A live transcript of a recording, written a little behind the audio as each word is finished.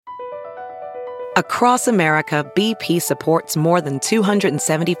Across America, BP supports more than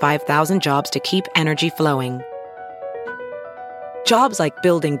 275,000 jobs to keep energy flowing. Jobs like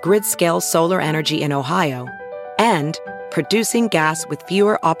building grid-scale solar energy in Ohio and producing gas with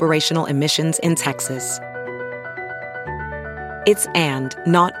fewer operational emissions in Texas. It's and,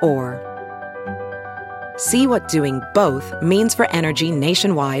 not or. See what doing both means for energy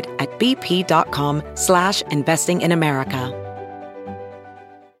nationwide at bp.com/investing in America.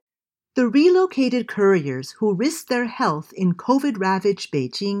 The relocated couriers who risked their health in COVID-ravaged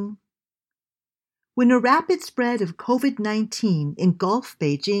Beijing. When a rapid spread of COVID-19 engulfed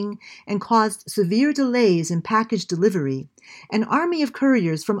Beijing and caused severe delays in package delivery, an army of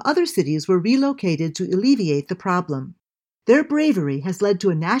couriers from other cities were relocated to alleviate the problem. Their bravery has led to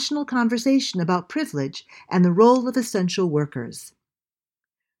a national conversation about privilege and the role of essential workers.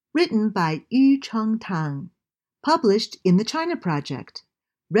 Written by Yu Cheng Tang. Published in the China Project.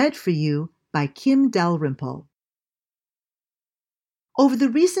 Read for you by Kim Dalrymple. Over the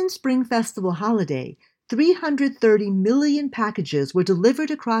recent Spring Festival holiday, 330 million packages were delivered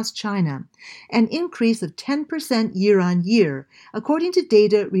across China, an increase of 10% year-on-year, according to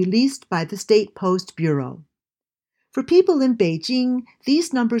data released by the State Post Bureau. For people in Beijing,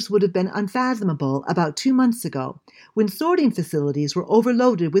 these numbers would have been unfathomable about 2 months ago, when sorting facilities were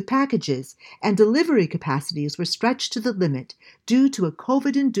overloaded with packages and delivery capacities were stretched to the limit due to a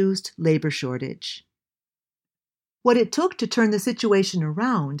COVID-induced labor shortage. What it took to turn the situation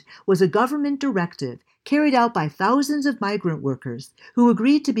around was a government directive carried out by thousands of migrant workers who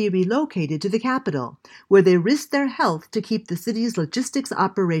agreed to be relocated to the capital, where they risked their health to keep the city's logistics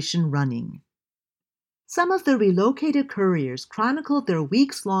operation running. Some of the relocated couriers chronicled their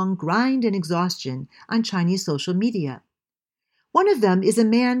weeks-long grind and exhaustion on Chinese social media. One of them is a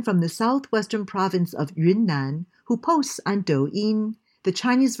man from the southwestern province of Yunnan who posts on Douyin, the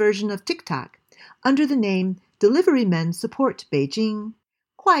Chinese version of TikTok, under the name Delivery Men Support Beijing,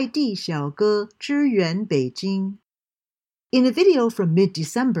 快递小哥支援北京. In a video from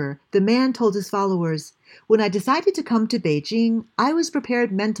mid-December, the man told his followers, "When I decided to come to Beijing, I was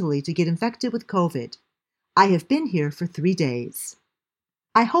prepared mentally to get infected with COVID. I have been here for 3 days.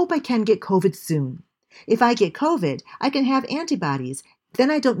 I hope I can get COVID soon. If I get COVID, I can have antibodies.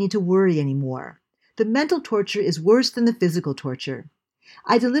 Then I don't need to worry anymore. The mental torture is worse than the physical torture.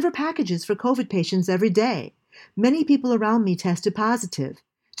 I deliver packages for COVID patients every day. Many people around me tested positive.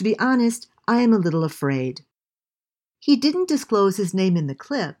 To be honest, I am a little afraid." He didn't disclose his name in the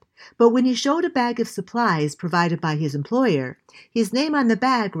clip, but when he showed a bag of supplies provided by his employer, his name on the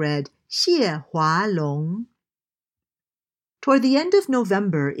bag read, 谢华龙. Toward the end of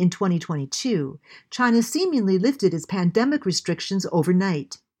November in 2022, China seemingly lifted its pandemic restrictions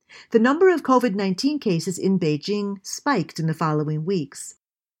overnight. The number of COVID-19 cases in Beijing spiked in the following weeks.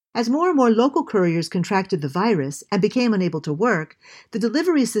 As more and more local couriers contracted the virus and became unable to work, the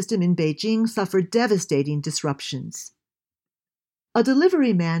delivery system in Beijing suffered devastating disruptions. A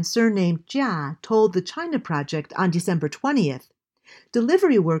delivery man surnamed Jia told the China Project on December 20th,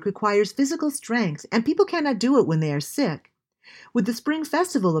 "Delivery work requires physical strength, and people cannot do it when they are sick. With the Spring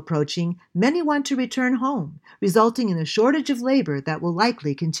Festival approaching, many want to return home, resulting in a shortage of labor that will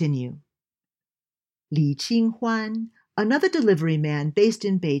likely continue." Li Qinghuan, another delivery man based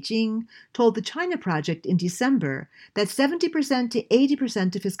in Beijing, told the China Project in December that 70% to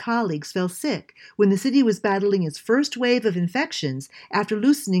 80% of his colleagues fell sick when the city was battling its first wave of infections after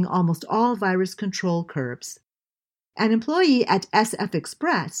loosening almost all virus control curbs. An employee at SF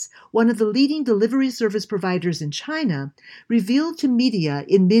Express, one of the leading delivery service providers in China, revealed to media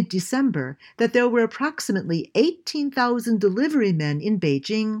in mid-December that there were approximately 18,000 delivery men in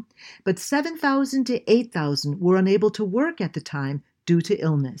Beijing, but 7,000 to 8,000 were unable to work at the time due to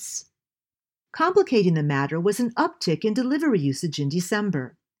illness. Complicating the matter was an uptick in delivery usage in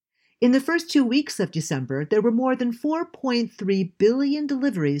December. In the first 2 weeks of December, there were more than 4.3 billion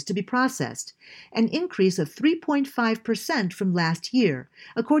deliveries to be processed, an increase of 3.5% from last year,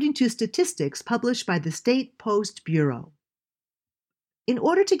 according to statistics published by the State Post Bureau. In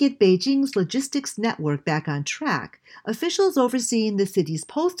order to get Beijing's logistics network back on track, officials overseeing the city's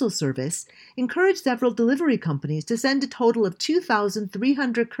postal service encouraged several delivery companies to send a total of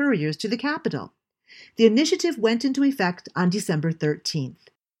 2,300 couriers to the capital. The initiative went into effect on December 13th.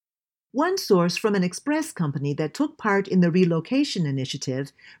 One source from an express company that took part in the relocation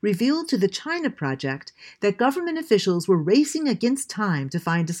initiative revealed to the China Project that government officials were racing against time to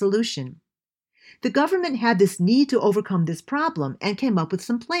find a solution. The government had this need to overcome this problem and came up with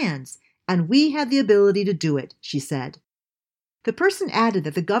some plans, and we had the ability to do it, she said. The person added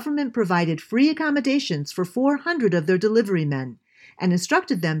that the government provided free accommodations for 400 of their delivery men, and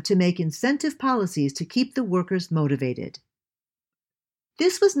instructed them to make incentive policies to keep the workers motivated.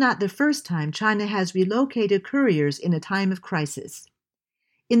 This was not the first time China has relocated couriers in a time of crisis.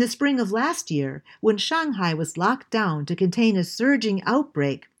 In the spring of last year, when Shanghai was locked down to contain a surging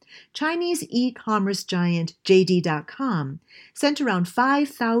outbreak, Chinese e-commerce giant JD.com sent around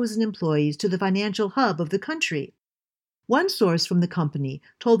 5,000 employees to the financial hub of the country. One source from the company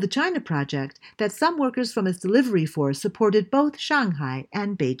told the China Project that some workers from its delivery force supported both Shanghai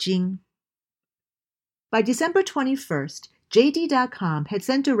and Beijing. By December 21st, JD.com had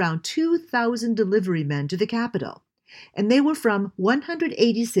sent around 2,000 delivery men to the capital, and they were from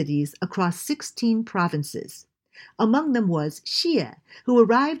 180 cities across 16 provinces. Among them was Xie, who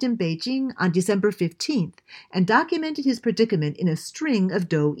arrived in Beijing on December 15th and documented his predicament in a string of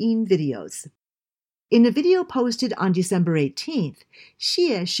Douyin videos. In a video posted on December 18th,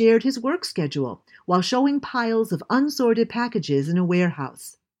 Xie shared his work schedule while showing piles of unsorted packages in a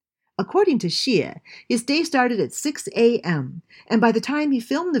warehouse. According to Xie, his day started at 6 a.m., and by the time he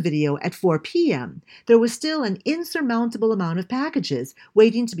filmed the video at 4 p.m., there was still an insurmountable amount of packages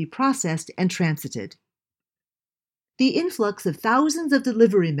waiting to be processed and transited. The influx of thousands of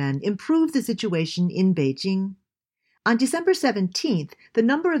delivery men improved the situation in Beijing. On December 17th, the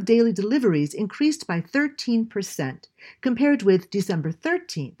number of daily deliveries increased by 13%, compared with December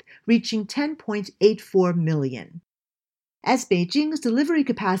 13th, reaching 10.84 million. As Beijing's delivery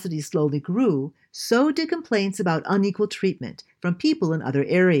capacity slowly grew, so did complaints about unequal treatment from people in other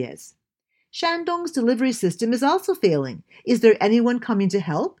areas. Shandong's delivery system is also failing. Is there anyone coming to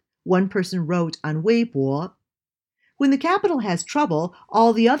help? One person wrote on Weibo. When the capital has trouble,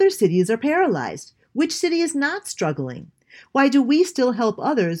 all the other cities are paralyzed. Which city is not struggling? Why do we still help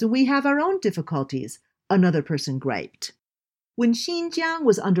others when we have our own difficulties? Another person griped. When Xinjiang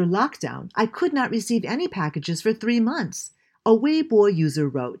was under lockdown, I could not receive any packages for 3 months. A Weibo user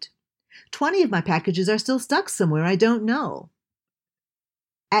wrote, 20 of my packages are still stuck somewhere I don't know.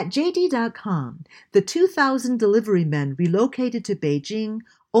 At JD.com, the 2,000 delivery men relocated to Beijing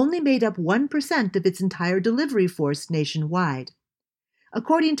only made up 1% of its entire delivery force nationwide.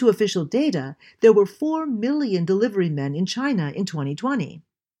 According to official data, there were 4 million delivery men in China in 2020.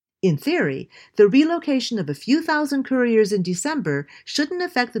 In theory, the relocation of a few thousand couriers in December shouldn't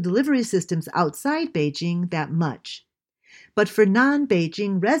affect the delivery systems outside Beijing that much. But for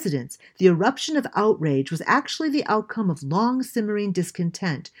non-Beijing residents, the eruption of outrage was actually the outcome of long-simmering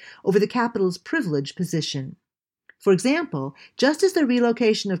discontent over the capital's privileged position. For example, just as the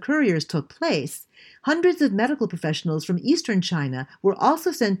relocation of couriers took place, hundreds of medical professionals from eastern China were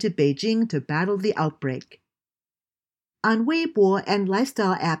also sent to Beijing to battle the outbreak. On Weibo and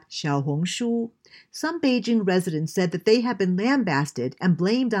lifestyle app Xiaohongshu, some Beijing residents said that they had been lambasted and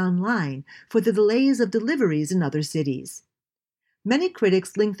blamed online for the delays of deliveries in other cities. Many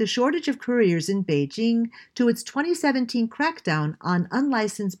critics link the shortage of couriers in Beijing to its 2017 crackdown on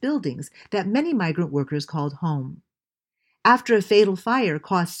unlicensed buildings that many migrant workers called home. After a fatal fire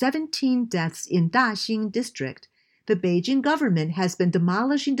caused 17 deaths in Daxing district, the Beijing government has been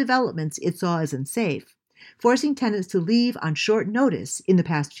demolishing developments it saw as unsafe, forcing tenants to leave on short notice in the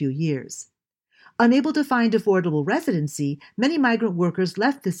past few years. Unable to find affordable residency, many migrant workers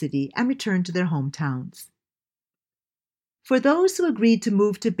left the city and returned to their hometowns. For those who agreed to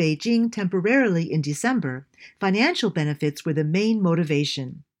move to Beijing temporarily in December, financial benefits were the main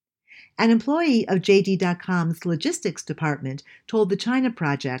motivation. An employee of JD.com's logistics department told the China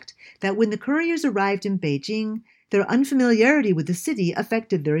Project that when the couriers arrived in Beijing, their unfamiliarity with the city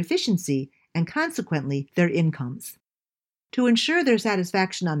affected their efficiency and consequently their incomes. To ensure their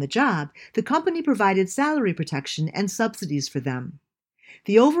satisfaction on the job, the company provided salary protection and subsidies for them.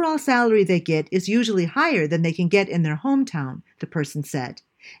 The overall salary they get is usually higher than they can get in their hometown, the person said,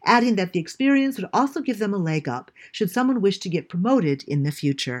 adding that the experience would also give them a leg up should someone wish to get promoted in the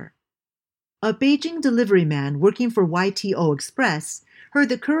future. A Beijing delivery man working for YTO Express heard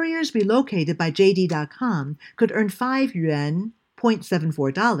that couriers relocated by JD.com could earn 5 yuan,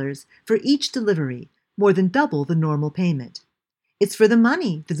 $0.74, for each delivery, more than double the normal payment. It's for the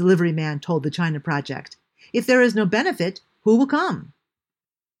money, the delivery man told the China Project. If there is no benefit, who will come?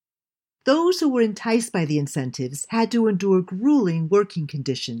 Those who were enticed by the incentives had to endure grueling working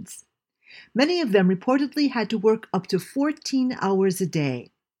conditions. Many of them reportedly had to work up to 14 hours a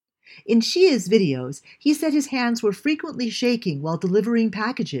day. In Xie's videos, he said his hands were frequently shaking while delivering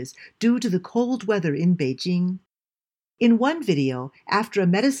packages due to the cold weather in Beijing. In one video, after a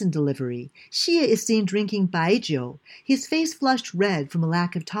medicine delivery, Xie is seen drinking baijiu, his face flushed red from a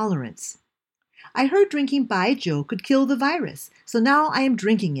lack of tolerance. I heard drinking baijiu could kill the virus, so now I am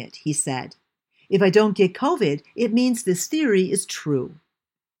drinking it, he said. If I don't get COVID, it means this theory is true.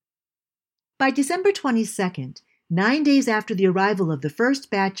 By December 22nd, 9 days after the arrival of the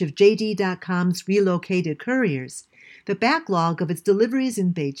first batch of JD.com's relocated couriers, the backlog of its deliveries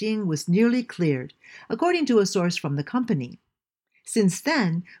in Beijing was nearly cleared, according to a source from the company. Since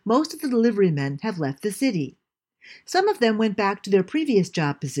then, most of the delivery men have left the city. Some of them went back to their previous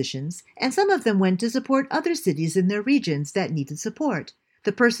job positions, and some of them went to support other cities in their regions that needed support,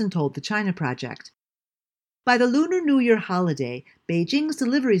 the person told the China Project. By the Lunar New Year holiday, Beijing's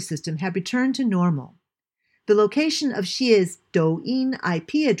delivery system had returned to normal. The location of Xie's Douyin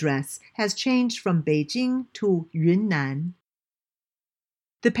IP address has changed from Beijing to Yunnan.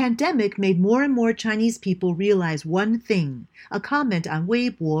 The pandemic made more and more Chinese people realize one thing, a comment on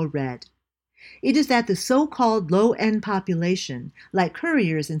Weibo read. It is that the so-called low-end population, like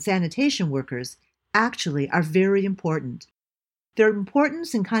couriers and sanitation workers, actually are very important. Their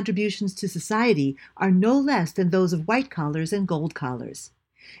importance and contributions to society are no less than those of white collars and gold collars.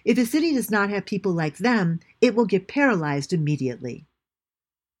 If a city does not have people like them, it will get paralyzed immediately.